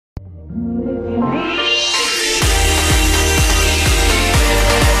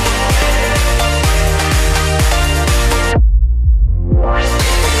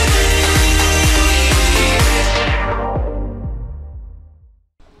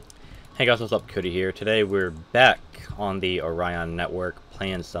Hey guys, what's up? Khody here. Today we're back on the Orion network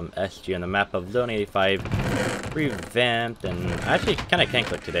playing some SG on the map of Zone 85 revamped, and I actually kind of can't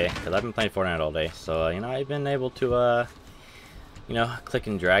click today because I've been playing Fortnite all day. So I've been able to click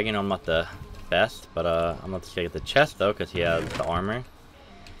and drag. I'm not the best, but I'm going to get the chest though because he has the armor,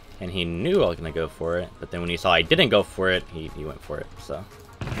 and he knew I was gonna go for it. But then when he saw I didn't go for it, he went for it. So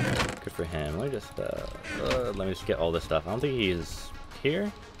good for him. Let me just get all this stuff. I don't think he's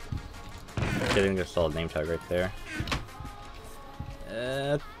here. I think there's a solid name tag right there.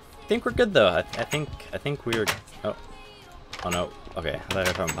 I think we're good though. I think we're. Oh no. Okay, I thought I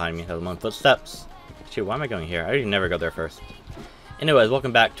heard something behind me. There's one footsteps. Shoot, why am I going here? I usually never go there first. Anyways,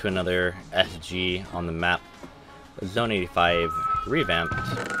 welcome back to another SG on the map, Zone 85 revamped.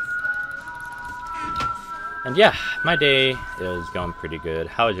 And yeah, my day is going pretty good.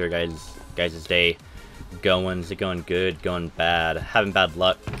 How is your guys' day going? Is it going good, going bad, having bad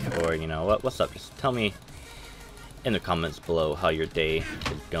luck, or what's up? Just tell me in the comments below how your day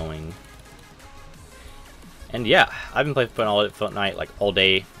is going. And yeah, I've been playing Fortnite like all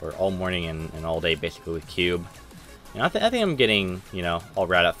day, or all morning and all day basically with Cube. I think I'm getting all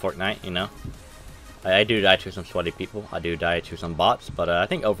right at Fortnite. I do die to some sweaty people, I do die to some bots, but I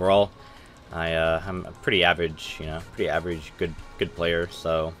think overall I'm a pretty average, pretty average good player.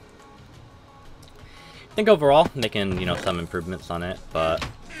 So I think overall making some improvements on it, but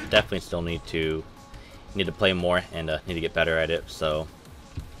definitely still need to play more and need to get better at it. So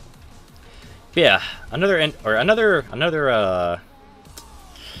yeah, another what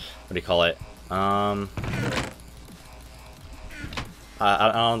do you call it? I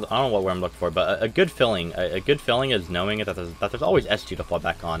don't know what word I'm looking for, but a good feeling. A good feeling is knowing that there's always SG to fall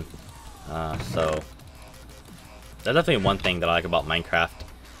back on. So that's definitely one thing that I like about Minecraft,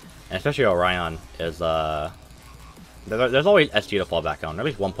 and especially Orion, is there's always SG to fall back on, or at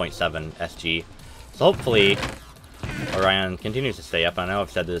least 1.7 SG. So hopefully Orion continues to stay up. I know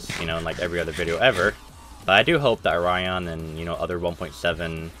I've said this, in like every other video ever, but I do hope that Orion and other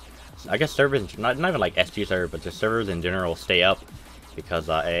 1.7, I guess servers, not even like SG servers, but just servers in general stay up, because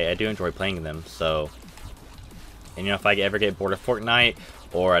I do enjoy playing them. So, and if I ever get bored of Fortnite,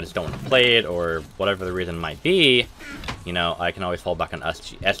 or I just don't want to play it, or whatever the reason might be, I can always fall back on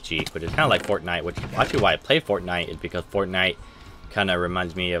SG, which is kind of like Fortnite, which actually why I play Fortnite is because Fortnite kind of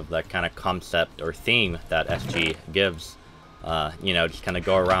reminds me of the kind of concept or theme that SG gives. Just kind of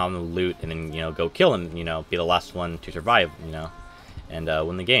go around and loot, and then, go kill and, be the last one to survive, and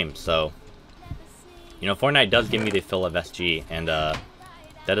win the game. So, Fortnite does give me the feel of SG, and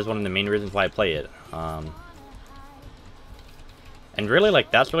that is one of the main reasons why I play it. And really,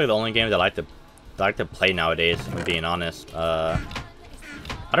 like, that's really the only game that I like to play nowadays, if I'm being honest. I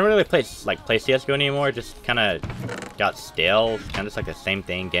don't really play CSGO anymore. It just kind of got stale. It's kind of just like the same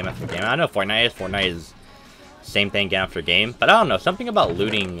thing game after game. I know Fortnite is same thing game after game, but I don't know, something about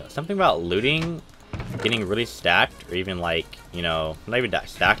looting, getting really stacked, or even like, not even that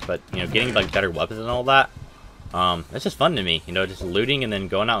stacked, but getting like better weapons and all that. It's just fun to me, just looting and then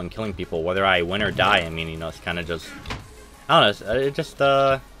going out and killing people, whether I win or die. I mean, it's kind of just, I don't know, it just,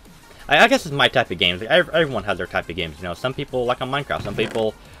 I guess it's my type of games. Like, everyone has their type of games, some people like on Minecraft, some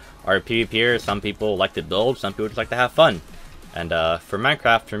people are PvPers, some people like to build, some people just like to have fun. And for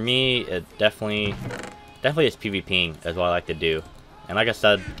Minecraft, for me, it definitely is PvPing is what I like to do. And like I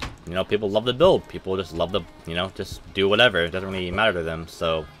said, people love to build, people just love to, just do whatever, it doesn't really matter to them.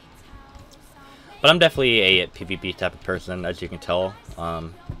 So, but I'm definitely a PvP type of person, as you can tell.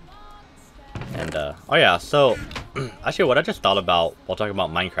 Oh yeah, so actually what I just thought about while talking about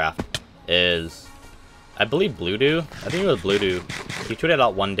Minecraft is, I believe Bluedo, I think it was Bluedo, he tweeted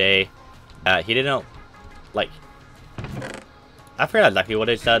out one day, he didn't, like, I forgot exactly what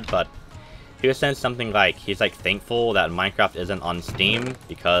he said, but he was saying something like, he's like thankful that Minecraft isn't on Steam,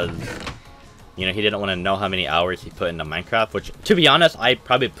 because, he didn't want to know how many hours he put into Minecraft, which, to be honest, I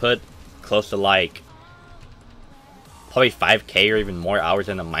probably put close to like, probably 5K or even more hours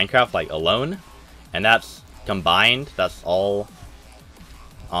into Minecraft, like, alone. And that's combined, that's all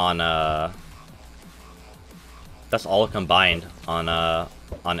on, that's all combined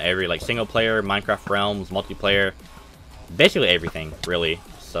on every, like, single player, Minecraft Realms, multiplayer, basically everything, really.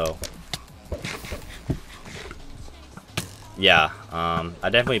 So yeah, I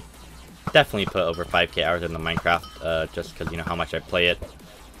definitely put over 5K hours into Minecraft, just because, how much I play it.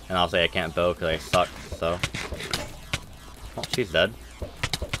 And I'll say I can't build because I suck, so. Oh, she's dead.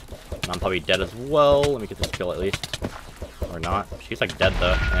 And I'm probably dead as well. Let me get this kill at least. Or not. She's like dead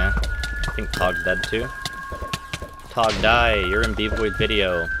though, yeah. I think Tog's dead too. Tog, die. You're in B-Boy's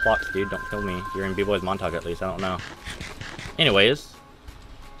video. Plots, dude, don't kill me. You're in B-Boy's montage at least, I don't know. Anyways,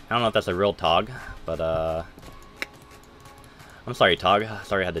 I don't know if that's a real Tog, but I'm sorry, Tog.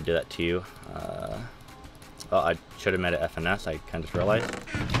 Sorry I had to do that to you. Oh, I should have met at FNS. I kind of just realized.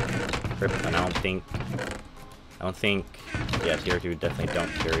 And I don't think. Yeah, tier 2 definitely don't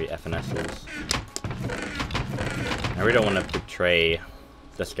carry FNSs. I really don't want to betray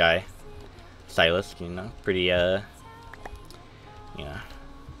this guy, Silas. You know, pretty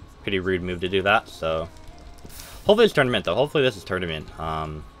pretty rude move to do that. So hopefully it's tournament though. Hopefully this is tournament.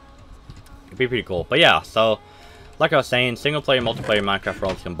 It'd be pretty cool. But yeah, so like I was saying, single player, multiplayer Minecraft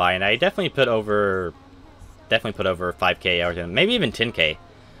worlds combined. I definitely put over 5K hours in, maybe even 10K.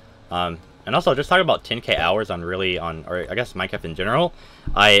 And also just talking about 10K hours or I guess Minecraft in general.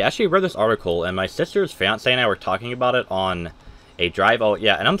 I actually read this article, and my sister's fiance and I were talking about it on a drive. Oh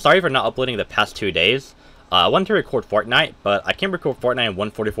yeah, and I'm sorry for not uploading the past 2 days. I wanted to record Fortnite, but I can't record Fortnite in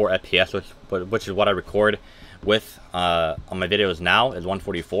 144 FPS, which is what I record with on my videos now, is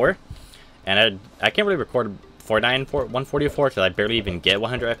 144. And I can't really record Fortnite in 144 because I barely even get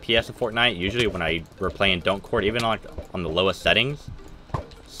 100 FPS in Fortnite. Usually when we're playing don't cord, even on the lowest settings.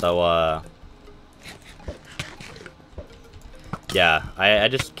 So yeah, I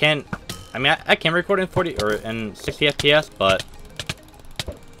just can't. I mean, I can record in 40 or in 60 FPS, but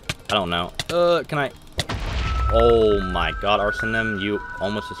I don't know. Can I? Oh my God, Arsenum, you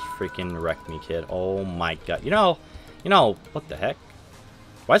almost just freaking wrecked me, kid. Oh my God. You know, what the heck?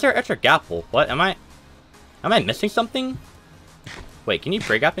 Why is there an extra gapple? What am I missing something? Wait, can you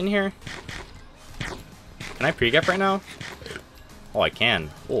pre-gap in here? Can I pre-gap right now? Oh, I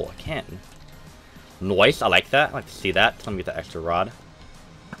can. Oh, I can. Nice, I like that. I like to see that. Let me get the extra rod.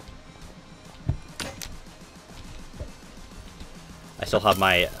 I still have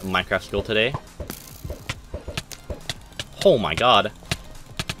my Minecraft skill today. Oh my God.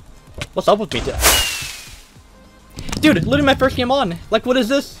 What's up with me today? Dude, literally my first game on. Like, what is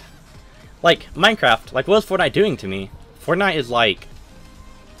this? Like, Minecraft. Like, what is Fortnite doing to me? Fortnite is like...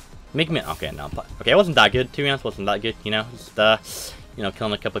 making me... Okay, no. Okay, it wasn't that good. To be honest, it wasn't that good. You know, just, you know,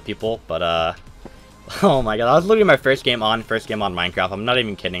 killing a couple of people. But, oh my God. That was literally my first game on Minecraft. I'm not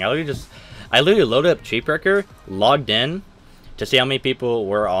even kidding. I literally loaded up Cheapwrecker, logged in to see how many people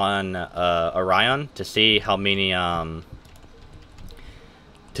were on, Orion, to see how many, what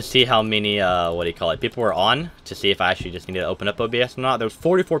do you call it, people were on, to see if I actually just needed to open up OBS or not. There was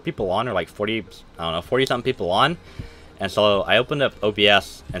 44 people on, or like 40, I don't know, 40 something people on. And so I opened up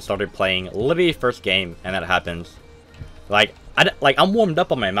OBS and started playing literally first game, and that happens. Like, I'm warmed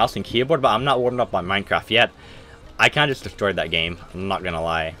up on my mouse and keyboard, but I'm not warmed up on Minecraft yet. I kind of just destroyed that game, I'm not gonna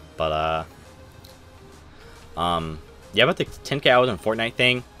lie. But, yeah, about the 10K hours on Fortnite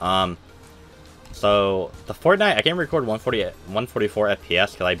thing, so, the Fortnite, I can't record 144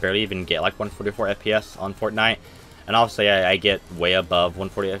 FPS, because I barely even get, like, 144 FPS on Fortnite. And obviously, I get way above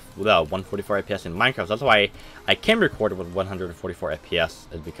 144 FPS in Minecraft. So that's why I can record with 144 FPS,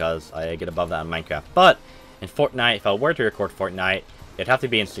 is because I get above that in Minecraft. But, in Fortnite, if I were to record Fortnite, it'd have to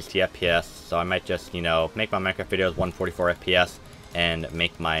be in 60 FPS. So I might just, you know, make my Minecraft videos 144 FPS, and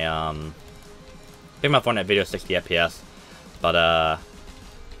make my Fortnite videos 60 FPS. But,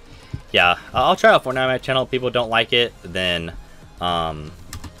 yeah, I'll try out Fortnite on my channel. If people don't like it, then,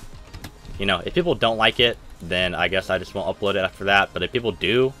 you know, if people don't like it, then I guess I just won't upload it after that. But if people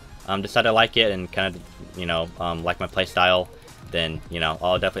do decide to like it and kind of, you know, like my playstyle, then, you know,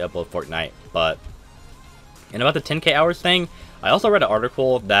 I'll definitely upload Fortnite. But, and about the 10K hours thing, I also read an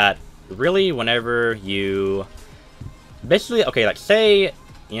article that really whenever you, basically, okay, like say,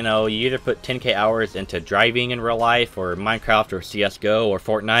 you know, you either put 10K hours into driving in real life, or Minecraft, or CSGO, or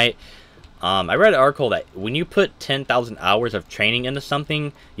Fortnite. I read an article that when you put 10,000 hours of training into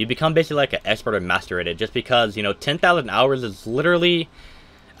something, you become basically like an expert or master at it. Just because, you know, 10,000 hours is literally,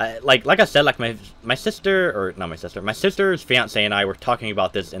 like I said, like my sister's fiance and I were talking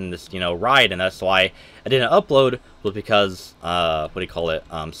about this in this, you know, ride, and that's why I didn't upload, was because, what do you call it,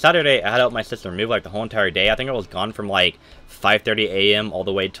 Saturday, I had to help my sister move, like, the whole entire day. I think I was gone from, like, 5:30 a.m. all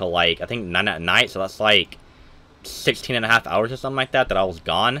the way to, like, I think 9 at night, so that's, like, 16.5 hours or something like that I was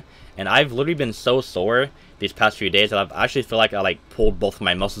gone. And I've literally been so sore these past few days that I've actually feel like I, like, pulled both of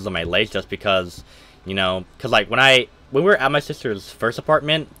my muscles on my legs, just because, you know, because, like, when we were at my sister's first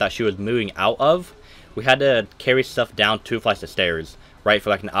apartment that she was moving out of, we had to carry stuff down 2 flights of stairs, right, for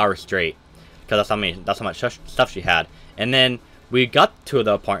like an hour straight, because that's how much stuff she had. And then we got to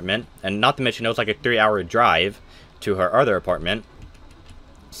the apartment, and not to mention it was like a 3-hour drive to her other apartment,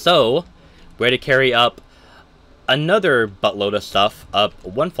 so we had to carry up another buttload of stuff up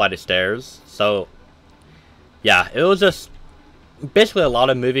 1 flight of stairs. So yeah, it was just basically a lot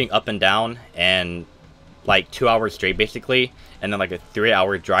of moving up and down, and like 2 hours straight basically, and then like a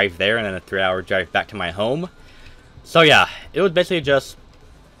 3-hour drive there, and then a 3-hour drive back to my home. So yeah, it was basically just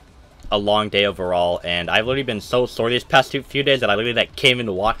a long day overall, and I've literally been so sore these past few days that I literally like can't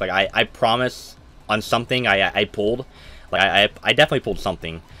even walk. Like I promise on something I pulled, like I definitely pulled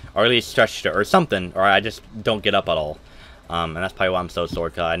something, or at least stretched it or something, or I just don't get up at all. And that's probably why I'm so sore,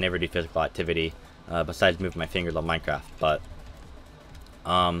 because I never do physical activity besides moving my fingers on Minecraft. But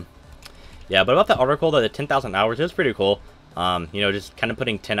yeah, but about the article, the 10,000 hours is pretty cool. You know, just kind of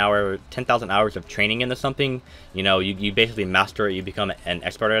putting 10,000 hours of training into something. You know, you basically master it, you become an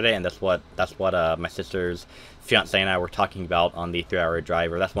expert at it, and that's what my sister's fiance and I were talking about on the 3-hour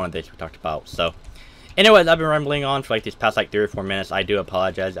drive, or that's one of the things we talked about. So, anyways, I've been rambling on for like these past like 3 or 4 minutes. I do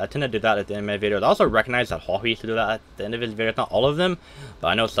apologize. I tend to do that at the end of my videos. I also recognize that Khody used to do that at the end of his videos. Not all of them, but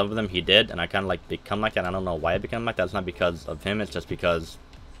I know some of them he did, and I kind of like become like that. I don't know why I become like that. It's not because of him. It's just because,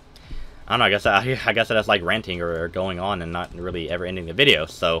 I don't know, I guess that's like ranting or going on and not really ever ending the video.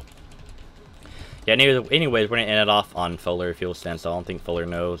 So yeah, anyways, we're gonna end it off on Fuller Fuel Stand. So I don't think Fuller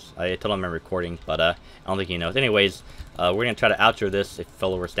knows. I told him I'm recording, but I don't think he knows. Anyways, we're gonna try to outro this if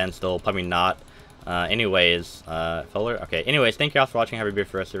Fuller were stand still. Probably not. Anyways, Fuller. Okay. Anyways, thank you all for watching. Have a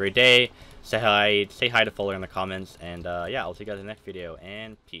beautiful rest of your day. Say hi to Fuller in the comments, and yeah, I'll see you guys in the next video.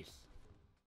 And peace.